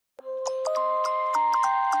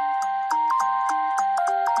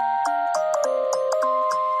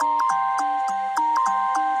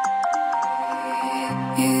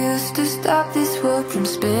used to stop this world from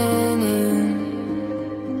spinning.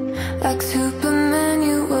 Like Superman,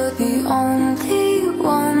 you were the only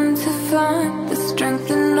one to find the strength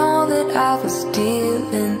in all that I was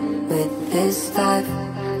dealing with this life,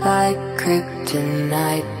 like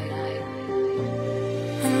kryptonite.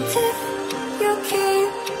 And if you keep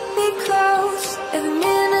me close, every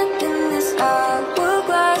minute in this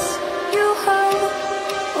hourglass you hold.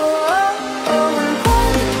 Oh, oh, oh, and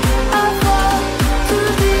when I fall too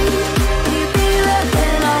deep, will you be there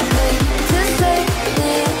when I wait to save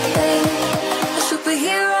me? A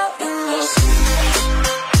superhero in your sleep.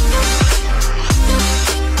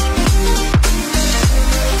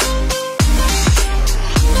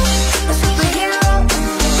 A superhero in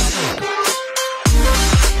your sleep.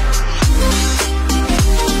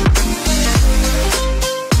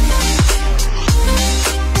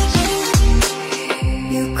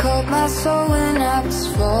 You called my soul when I was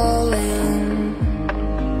falling.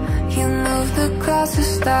 You moved the clouds to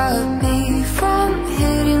stop me from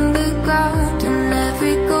hitting the ground. And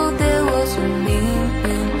every goal there was a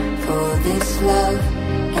meaning, for this love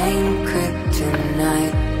ain't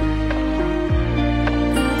kryptonite.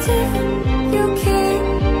 And if you keep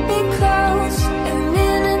me close, every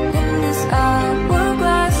minute in this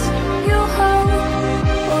hourglass you hold.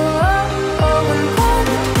 Oh, oh, oh, and when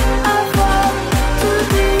I fall too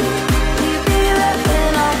deep, will you be there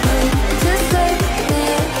when I wait to save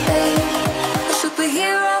me? A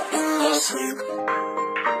superhero in your sleep.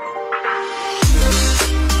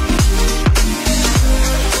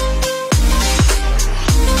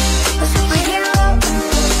 A superhero in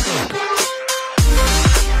your sleep.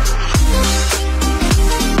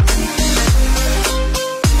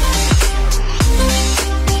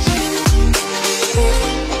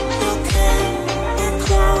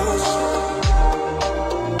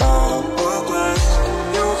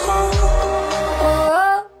 Oh,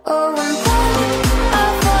 oh, and when I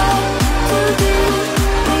fall too deep,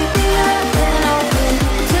 will you be there when I wait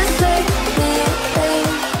to save me?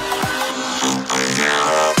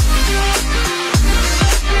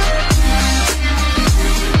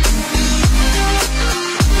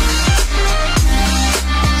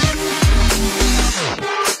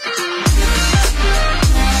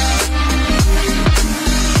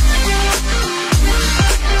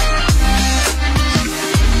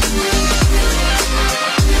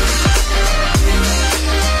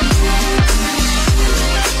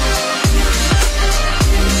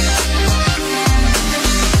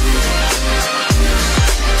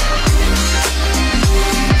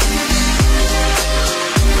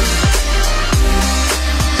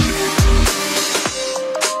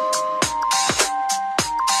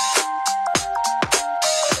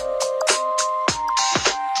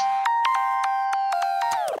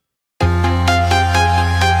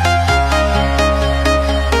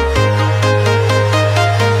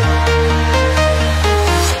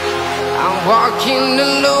 I'm walking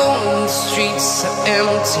alone, the streets are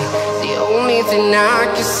empty. The only thing I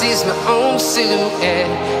can see is my own silhouette.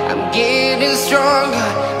 I'm getting stronger,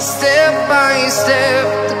 step by step.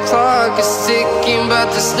 The clock is ticking, but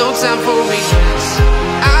there's no time for regrets.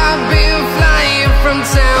 I've been flying from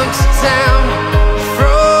town to town,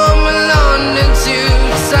 from London to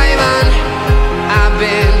Taiwan. I've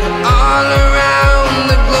been all around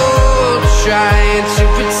the globe, trying to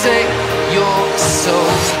protect your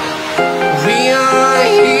soul. We are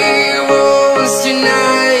heroes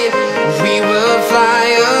tonight. We will fly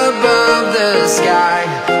above the sky.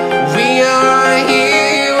 We are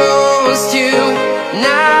heroes tonight.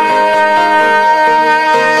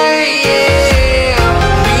 Yeah.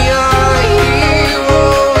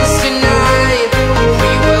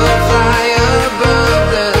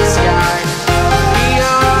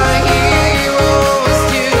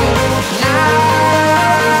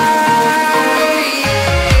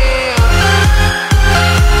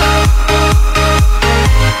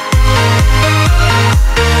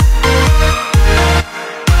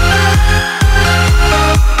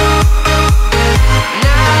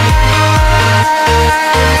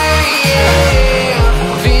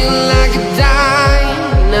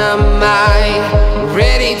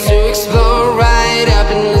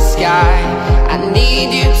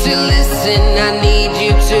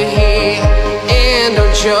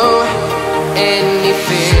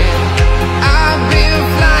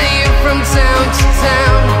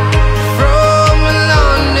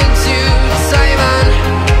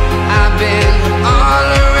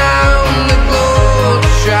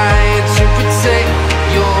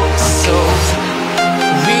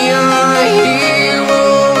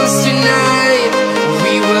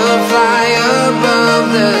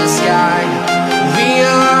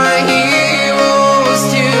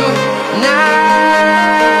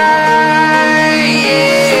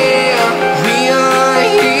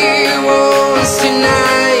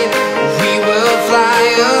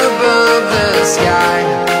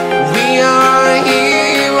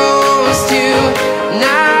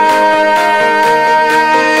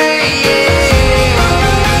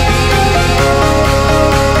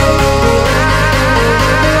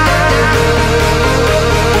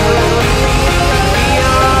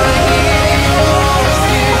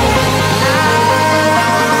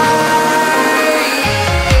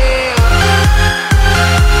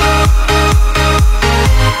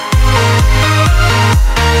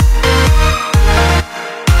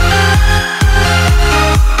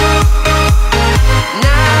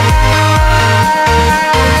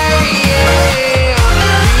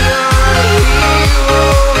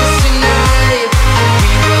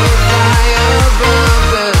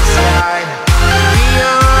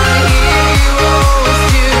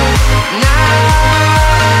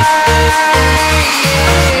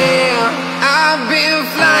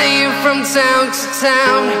 from town to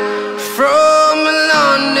town, from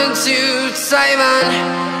London to Taiwan.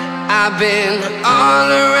 I've been all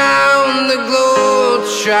around the globe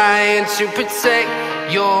trying to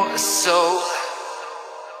protect your soul.